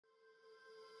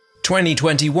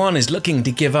2021 is looking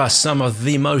to give us some of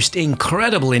the most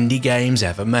incredible indie games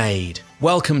ever made.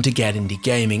 Welcome to Get Indie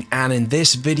Gaming, and in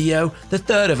this video, the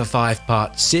third of a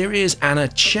 5-part series and a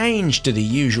change to the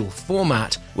usual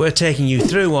format, we're taking you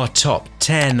through our top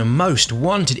 10 most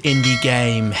wanted indie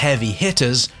game heavy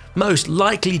hitters, most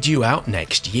likely due out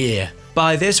next year.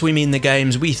 By this we mean the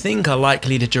games we think are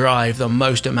likely to derive the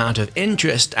most amount of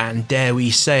interest and, dare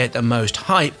we say it, the most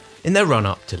hype in their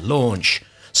run-up to launch.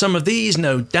 Some of these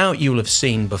no doubt you'll have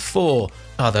seen before,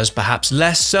 others perhaps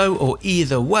less so, or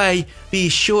either way, be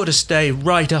sure to stay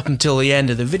right up until the end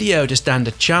of the video to stand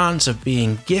a chance of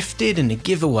being gifted in a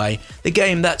giveaway the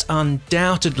game that's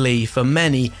undoubtedly, for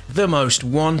many, the most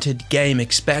wanted game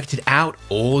expected out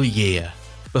all year.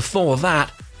 Before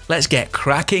that, let's get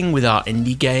cracking with our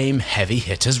indie game heavy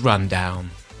hitters rundown.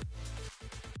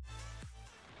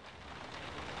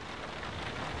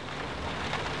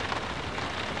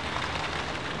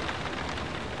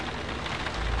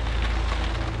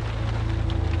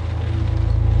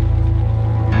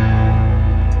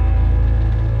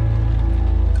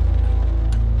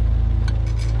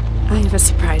 I have a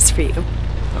surprise for you.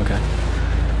 Okay.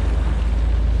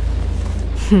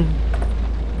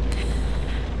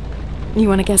 You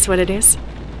want to guess what it is?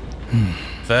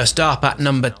 First up at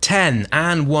number 10,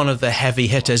 and one of the heavy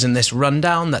hitters in this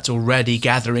rundown that's already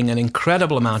gathering an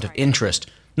incredible amount of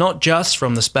interest, not just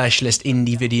from the specialist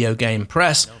indie video game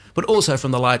press, but also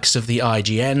from the likes of the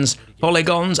IGNs,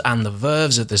 Polygons and the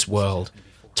Verves of this world.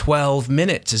 12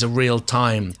 Minutes is a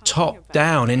real-time,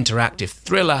 top-down interactive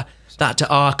thriller that to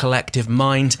our collective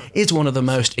minds is one of the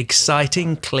most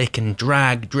exciting click and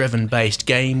drag driven based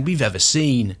game we've ever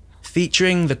seen.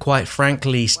 Featuring the quite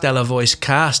frankly stellar voice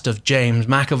cast of James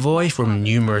McAvoy from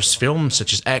numerous films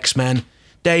such as X-Men,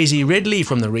 Daisy Ridley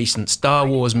from the recent Star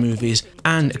Wars movies,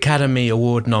 and Academy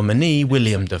Award nominee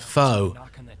William Dafoe.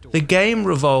 The game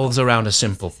revolves around a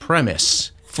simple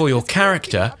premise. For your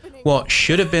character, what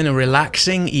should have been a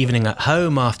relaxing evening at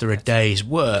home after a day's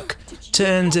work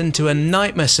turns into a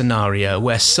nightmare scenario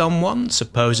where someone,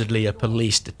 supposedly a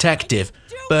police detective,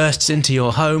 bursts into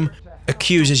your home,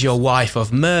 accuses your wife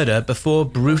of murder before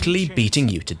brutally beating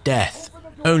you to death,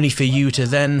 only for you to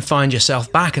then find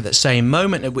yourself back at the same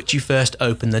moment at which you first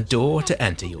opened the door to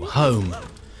enter your home.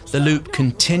 The loop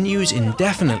continues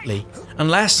indefinitely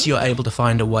unless you're able to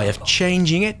find a way of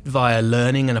changing it via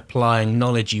learning and applying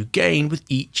knowledge you gain with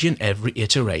each and every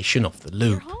iteration of the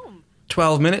loop.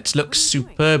 12 Minutes looks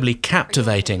superbly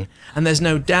captivating, and there's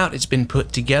no doubt it's been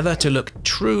put together to look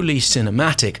truly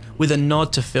cinematic, with a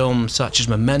nod to films such as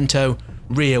Memento,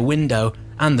 Rear Window,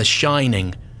 and The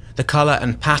Shining. The colour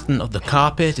and pattern of the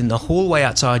carpet in the hallway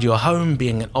outside your home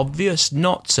being an obvious,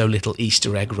 not so little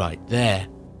Easter egg right there.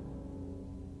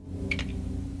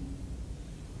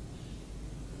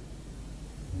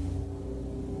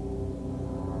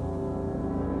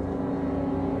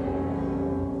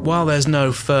 While there's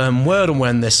no firm word on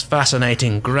when this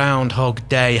fascinating Groundhog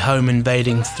Day home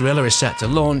invading thriller is set to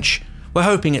launch, we're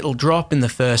hoping it'll drop in the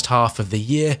first half of the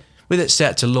year, with it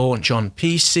set to launch on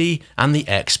PC and the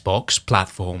Xbox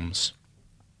platforms.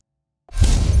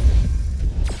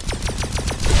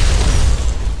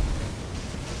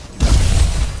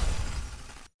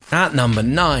 At number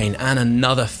 9, and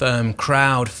another firm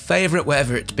crowd favourite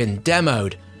wherever it's been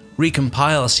demoed,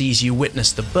 Recompile sees you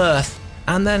witness the birth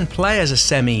and then play as a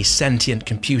semi-sentient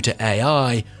computer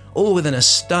AI, all within a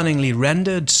stunningly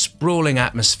rendered, sprawling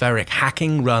atmospheric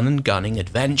hacking, run and gunning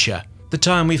adventure. The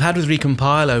time we've had with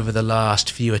Recompile over the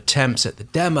last few attempts at the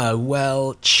demo,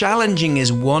 well, challenging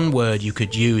is one word you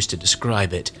could use to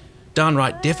describe it.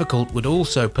 Downright difficult would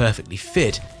also perfectly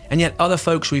fit, and yet other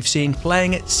folks we've seen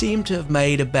playing it seem to have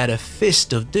made a better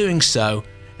fist of doing so,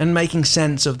 and making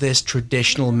sense of this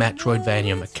traditional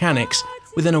Metroidvania mechanics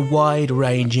within a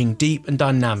wide-ranging, deep and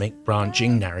dynamic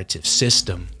branching narrative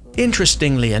system.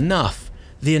 Interestingly enough,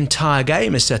 the entire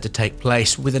game is set to take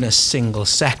place within a single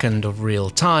second of real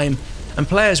time, and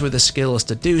players with the skills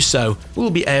to do so will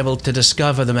be able to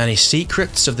discover the many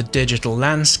secrets of the digital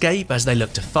landscape as they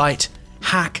look to fight,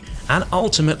 hack, and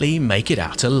ultimately make it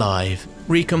out alive.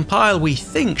 Recompile we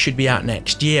think should be out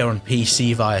next year on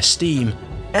PC via Steam,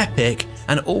 Epic,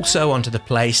 and also onto the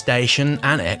PlayStation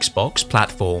and Xbox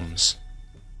platforms.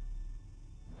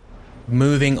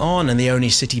 Moving on, and the only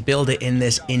city builder in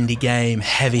this indie game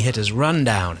heavy hitters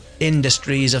rundown,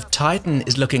 Industries of Titan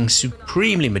is looking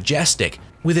supremely majestic,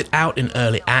 with it out in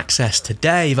early access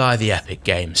today via the Epic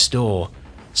Games Store.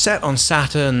 Set on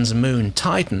Saturn's moon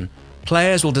Titan,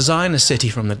 players will design a city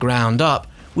from the ground up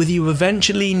with you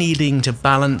eventually needing to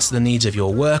balance the needs of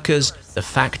your workers, the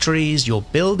factories, your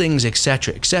buildings,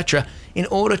 etc., etc., in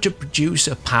order to produce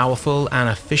a powerful and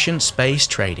efficient space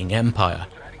trading empire.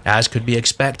 As could be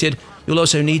expected, you'll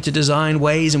also need to design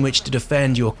ways in which to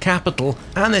defend your capital,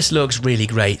 and this looks really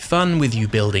great fun with you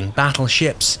building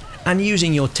battleships and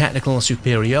using your technical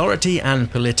superiority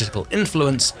and political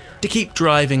influence to keep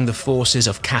driving the forces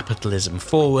of capitalism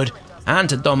forward and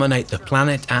to dominate the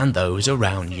planet and those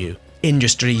around you.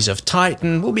 Industries of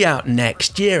Titan will be out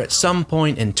next year at some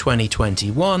point in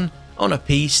 2021 on a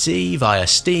PC via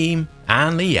Steam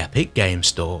and the Epic Game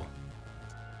Store.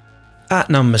 At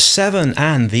number 7,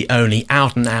 and the only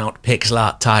out-and-out pixel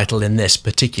art title in this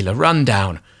particular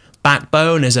rundown,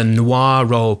 Backbone is a noir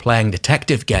role-playing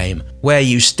detective game where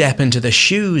you step into the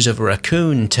shoes of a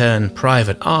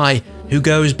raccoon-turned-private eye who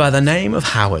goes by the name of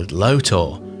Howard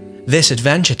Lotor. This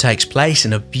adventure takes place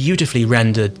in a beautifully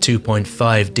rendered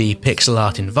 2.5D pixel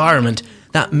art environment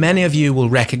that many of you will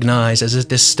recognise as a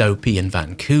dystopian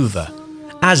Vancouver.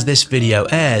 As this video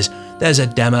airs, there's a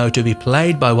demo to be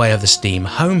played by way of the Steam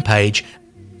homepage,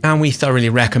 and we thoroughly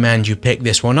recommend you pick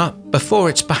this one up before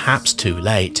it's perhaps too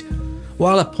late.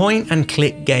 While a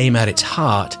point-and-click game at its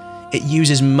heart, it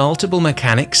uses multiple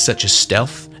mechanics such as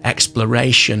stealth,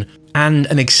 exploration, and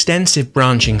an extensive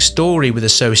branching story with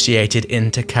associated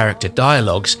inter-character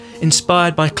dialogues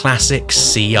inspired by classic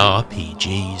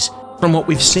CRPGs. From what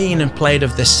we've seen and played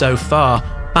of this so far,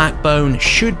 Backbone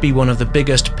should be one of the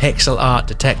biggest pixel art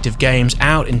detective games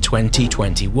out in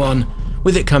 2021,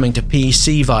 with it coming to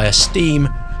PC via Steam,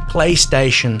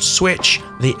 PlayStation, Switch,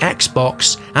 the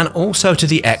Xbox, and also to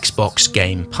the Xbox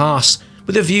Game Pass,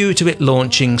 with a view to it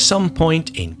launching some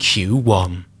point in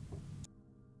Q1.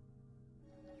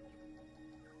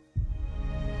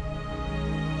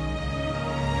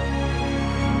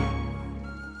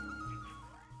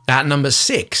 At number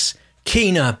 6,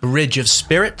 Kena Bridge of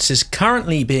Spirits is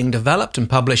currently being developed and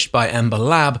published by Ember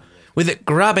Lab, with it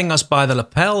grabbing us by the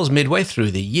lapels midway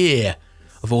through the year.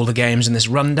 Of all the games in this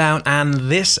rundown and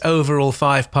this overall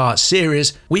 5-part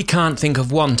series, we can't think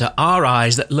of one to our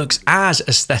eyes that looks as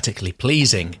aesthetically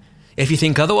pleasing. If you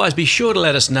think otherwise, be sure to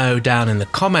let us know down in the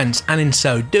comments, and in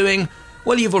so doing,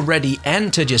 well, you've already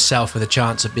entered yourself with a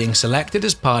chance of being selected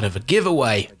as part of a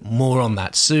giveaway. More on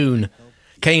that soon.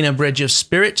 Kena Bridge of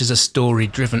Spirits is a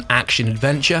story-driven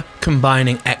action-adventure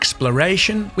combining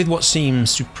exploration with what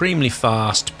seems supremely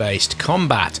fast-paced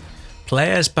combat.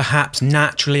 Players perhaps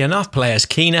naturally enough play as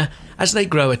Kena as they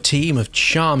grow a team of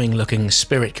charming-looking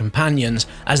spirit companions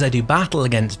as they do battle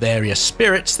against various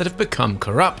spirits that have become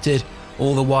corrupted,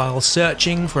 all the while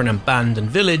searching for an abandoned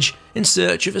village in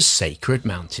search of a sacred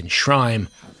mountain shrine.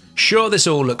 Sure, this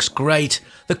all looks great,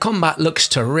 the combat looks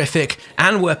terrific,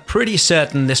 and we're pretty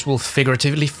certain this will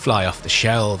figuratively fly off the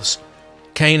shelves.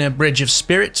 Kena Bridge of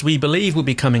Spirits, we believe, will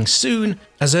be coming soon,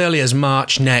 as early as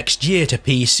March next year to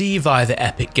PC via the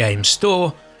Epic Game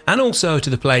Store, and also to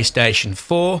the PlayStation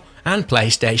 4 and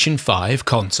PlayStation 5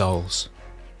 consoles.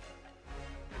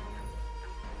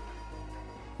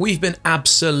 We've been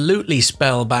absolutely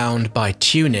spellbound by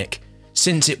Tunic,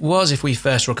 since it was, if we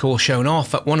first recall, shown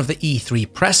off at one of the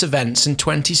E3 press events in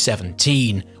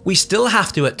 2017. We still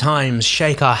have to at times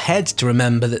shake our heads to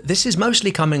remember that this is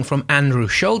mostly coming from Andrew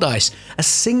Schuldice, a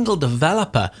single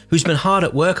developer who's been hard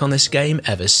at work on this game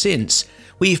ever since.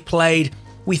 We've played,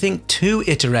 we think, 2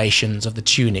 iterations of the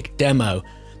Tunic demo,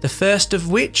 the first of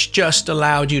which just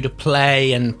allowed you to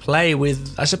play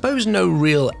with, I suppose, no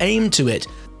real aim to it,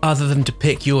 other than to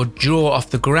pick your jaw off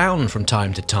the ground from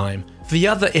time to time. The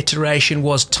other iteration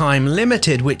was time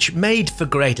limited, which made for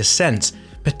greater sense,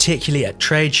 particularly at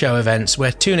trade show events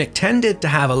where Tunic tended to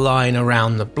have a line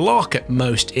around the block at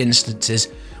most instances,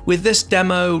 with this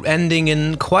demo ending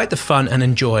in quite the fun and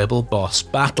enjoyable boss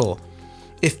battle.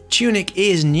 If Tunic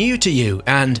is new to you,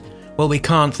 and, well, we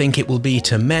can't think it will be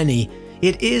to many,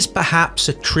 it is perhaps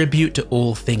a tribute to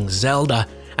all things Zelda,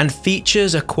 and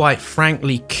features a quite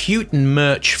frankly cute and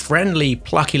merch-friendly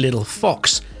plucky little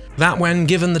fox that, when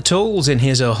given the tools in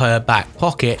his or her back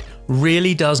pocket,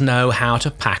 really does know how to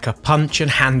pack a punch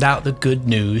and hand out the good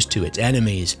news to its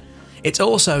enemies. It's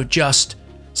also just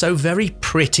so very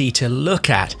pretty to look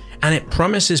at, and it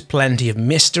promises plenty of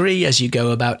mystery as you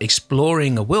go about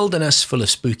exploring a wilderness full of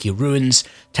spooky ruins,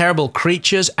 terrible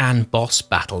creatures, and boss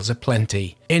battles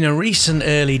aplenty. In a recent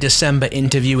early December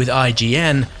interview with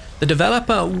IGN, the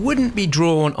developer wouldn't be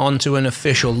drawn onto an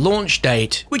official launch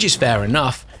date, which is fair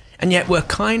enough, and yet we're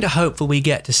kinda hopeful we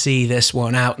get to see this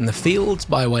one out in the fields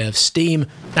by way of Steam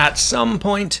at some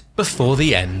point before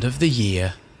the end of the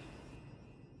year.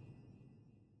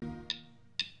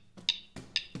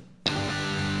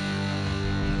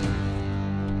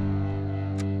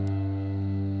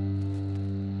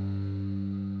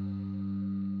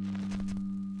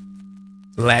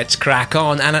 Let's crack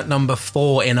on, and at number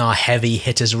 4 in our heavy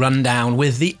hitters rundown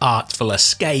with The Artful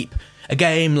Escape, a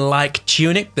game like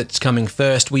Tunic that's coming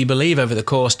first, we believe, over the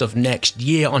course of next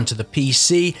year onto the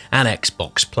PC and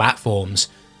Xbox platforms.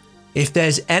 If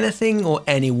there's anything or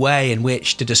any way in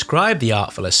which to describe The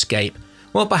Artful Escape,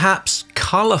 well, perhaps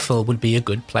colourful would be a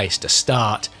good place to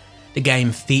start. The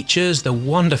game features the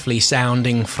wonderfully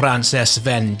sounding Frances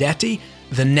Vendetti,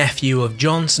 the nephew of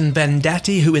Johnson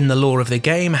Vendetti, who in the lore of the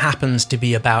game happens to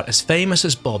be about as famous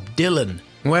as Bob Dylan.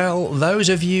 Well, those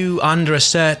of you under a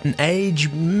certain age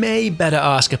may better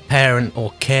ask a parent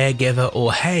or caregiver,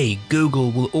 or hey, Google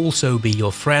will also be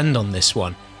your friend on this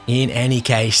one. In any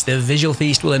case, the visual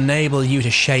feast will enable you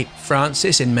to shape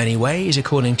Frances in many ways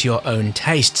according to your own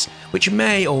tastes, which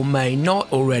may or may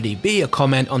not already be a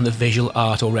comment on the visual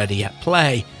art already at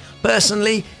play.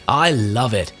 Personally, I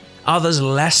love it. Others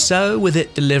less so, with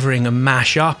it delivering a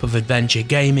mash-up of adventure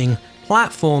gaming,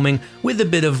 platforming, with a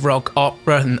bit of rock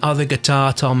opera and other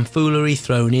guitar tomfoolery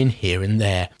thrown in here and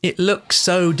there. It looks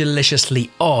so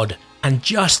deliciously odd, and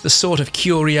just the sort of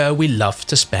curio we love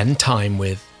to spend time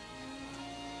with.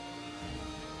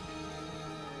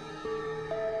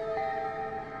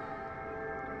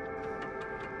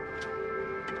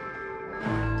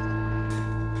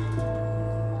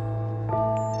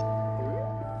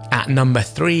 At number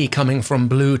 3, coming from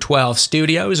Blue 12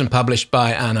 Studios and published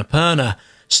by Annapurna,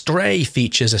 Stray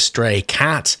features a stray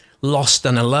cat, lost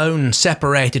and alone,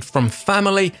 separated from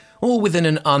family, all within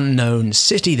an unknown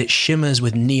city that shimmers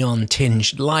with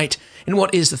neon-tinged light in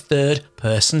what is the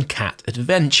third-person cat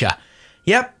adventure.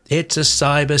 Yep, it's a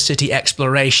cyber city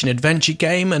exploration adventure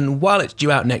game, and while it's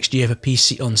due out next year for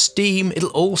PC on Steam, it'll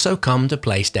also come to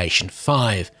PlayStation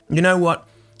 5. You know what?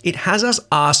 It has us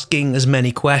asking as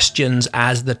many questions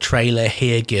as the trailer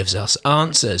here gives us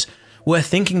answers. We're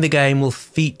thinking the game will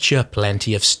feature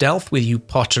plenty of stealth with you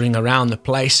pottering around the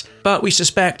place, but we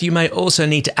suspect you may also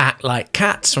need to act like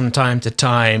cats from time to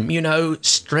time, you know,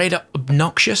 straight up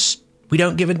obnoxious. We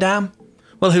don't give a damn?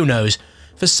 Well, who knows?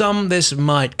 For some, this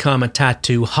might come a tad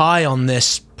too high on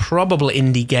this probable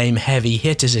indie game heavy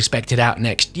hitters expected out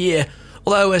next year,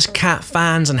 although as cat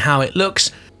fans and how it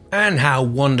looks, and how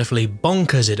wonderfully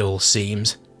bonkers it all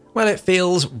seems, well, it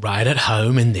feels right at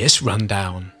home in this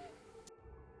rundown.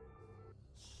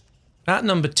 At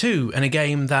number 2, and a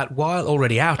game that, while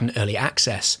already out in early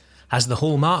access, has the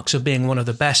hallmarks of being one of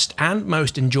the best and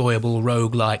most enjoyable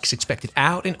roguelikes expected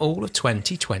out in all of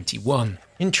 2021.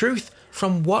 In truth,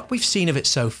 from what we've seen of it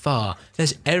so far,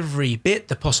 there's every bit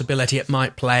the possibility it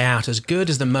might play out as good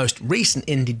as the most recent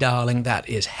indie darling that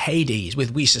is Hades,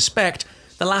 with, we suspect,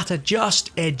 the latter just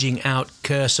edging out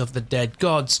Curse of the Dead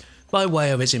Gods by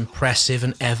way of its impressive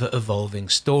and ever-evolving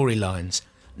storylines.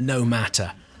 No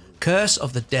matter. Curse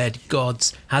of the Dead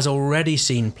Gods has already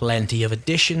seen plenty of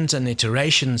additions and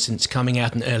iterations since coming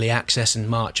out in early access in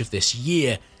March of this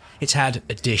year. It's had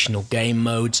additional game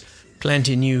modes,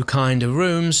 plenty new kind of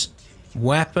rooms,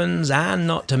 weapons, and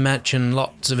not to mention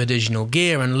lots of additional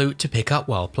gear and loot to pick up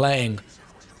while playing.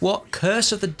 What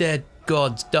Curse of the Dead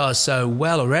Gods does so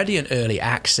well already in early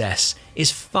access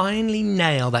is finally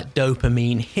nail that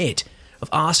dopamine hit of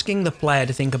asking the player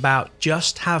to think about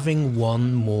just having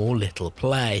one more little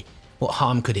play. What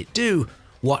harm could it do?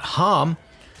 What harm?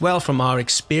 Well, from our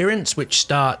experience, which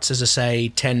starts as a say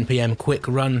 10 PM quick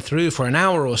run through for an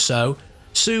hour or so,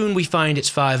 soon we find it's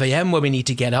 5 AM where we need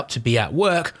to get up to be at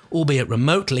work, albeit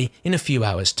remotely, in a few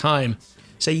hours' time.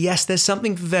 So yes, there's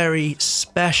something very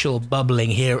special bubbling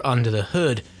here under the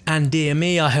hood, and dear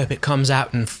me, I hope it comes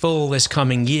out in full this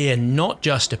coming year, not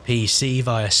just to PC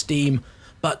via Steam,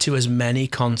 but to as many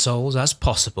consoles as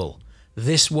possible.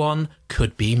 This one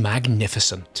could be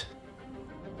magnificent.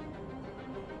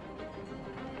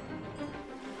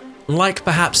 Like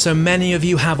perhaps so many of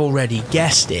you have already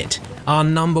guessed it, our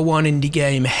number 1 indie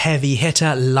game heavy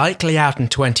hitter, likely out in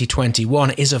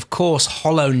 2021, is of course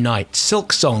Hollow Knight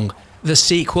Silksong, the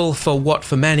sequel for what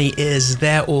for many is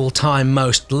their all-time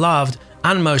most loved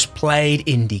and most played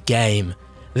indie game.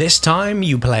 This time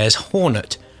you play as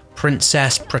Hornet,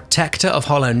 Princess Protector of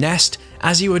Hollow Nest,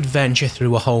 as you adventure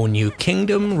through a whole new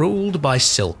kingdom ruled by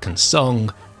Silk and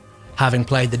Song. Having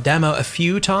played the demo a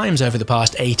few times over the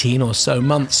past 18 or so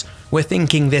months, we're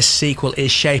thinking this sequel is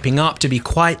shaping up to be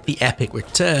quite the epic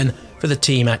return for the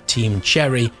team at Team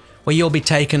Cherry, where you'll be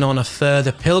taken on a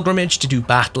further pilgrimage to do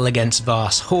battle against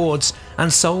vast hordes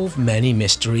and solve many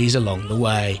mysteries along the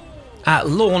way. At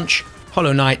launch,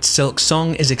 Hollow Knight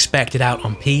Silksong is expected out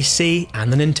on PC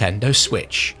and the Nintendo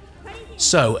Switch.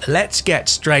 So let's get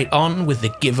straight on with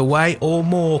the giveaway, or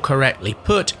more correctly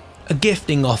put, a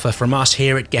gifting offer from us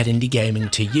here at Get Indie Gaming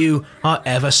to you, our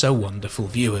ever so wonderful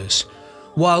viewers.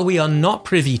 While we are not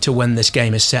privy to when this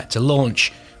game is set to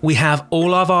launch, we have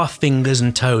all of our fingers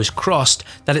and toes crossed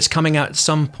that it's coming out at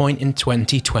some point in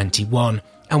 2021.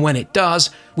 And when it does,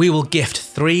 we will gift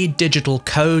 3 digital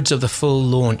codes of the full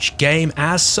launch game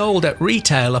as sold at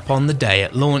retail upon the day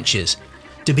it launches.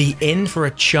 To be in for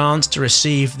a chance to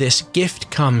receive this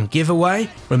gift cum giveaway,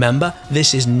 remember,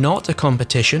 this is not a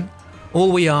competition.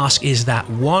 All we ask is that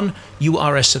 1, you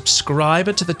are a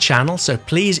subscriber to the channel, so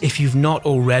please, if you've not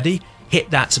already, hit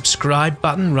that subscribe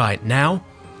button right now.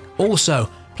 Also,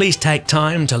 please take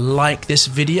time to like this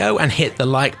video and hit the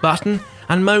like button,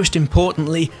 and most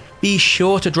importantly, be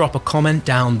sure to drop a comment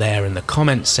down there in the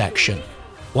comments section.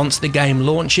 Once the game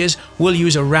launches, we'll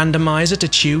use a randomizer to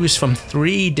choose from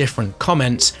 3 different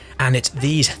comments, and it's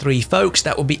these 3 folks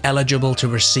that will be eligible to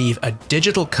receive a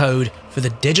digital code for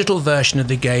the digital version of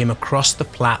the game across the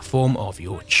platform of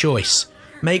your choice.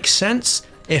 Make sense?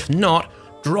 If not,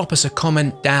 drop us a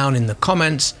comment down in the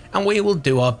comments and we will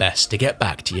do our best to get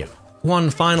back to you. One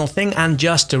final thing, and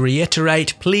just to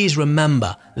reiterate, please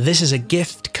remember, this is a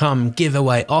gift cum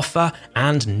giveaway offer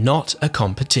and not a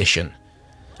competition.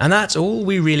 And that's all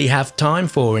we really have time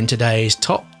for in today's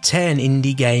top 10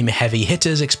 indie game heavy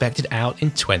hitters expected out in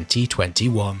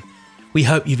 2021. We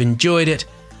hope you've enjoyed it,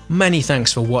 many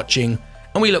thanks for watching,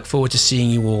 and we look forward to seeing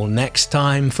you all next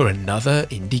time for another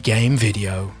indie game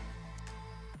video.